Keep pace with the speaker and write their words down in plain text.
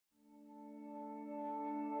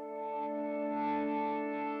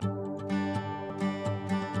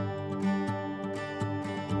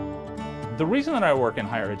The reason that I work in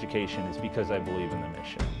higher education is because I believe in the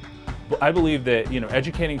mission. I believe that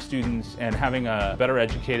educating students and having a better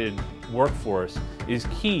educated workforce is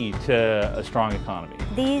key to a strong economy.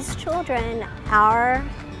 These children are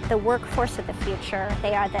the workforce of the future.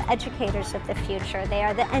 They are the educators of the future. They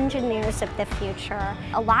are the engineers of the future.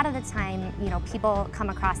 A lot of the time, people come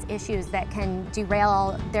across issues that can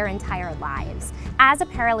derail their entire lives. As a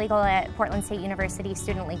paralegal at Portland State University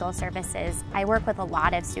Student Legal Services, I work with a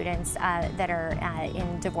lot of students that are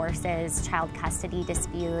in divorces, child custody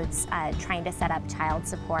disputes, trying to set up child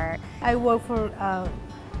support. I work for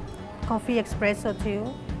Coffee Espresso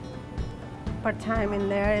too, part-time in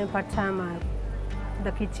there and part-time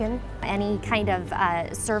the kitchen. Any kind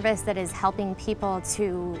of service that is helping people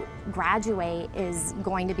to graduate is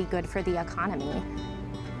going to be good for the economy.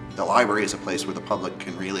 The library is a place where the public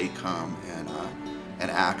can really come and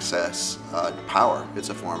access power. It's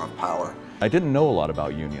a form of power. I didn't know a lot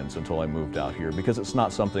about unions until I moved out here because it's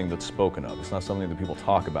not something that's spoken of. It's not something that people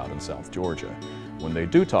talk about in South Georgia. When they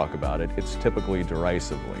do talk about it, it's typically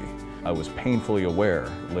derisively. I was painfully aware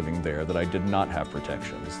living there that I did not have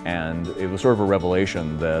protections, and it was sort of a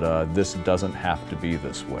revelation that this doesn't have to be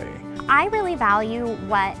this way. I really value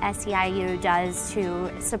what SEIU does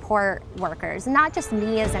to support workers, not just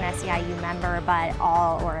me as an SEIU member, but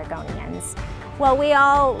all Oregonians. Well, we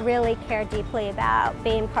all really care deeply about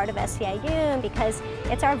being part of SEIU because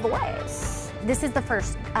it's our voice. This is the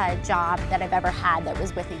first job that I've ever had that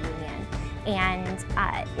was with a union, and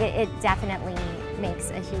it definitely makes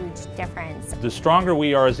a huge difference. The stronger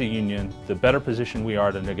we are as a union, the better position we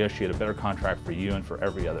are to negotiate a better contract for you and for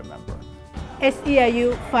every other member.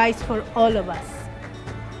 SEIU fights for all of us.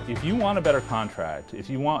 If you want a better contract, if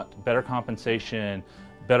you want better compensation,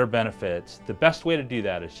 better benefits, the best way to do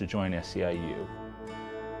that is to join SEIU.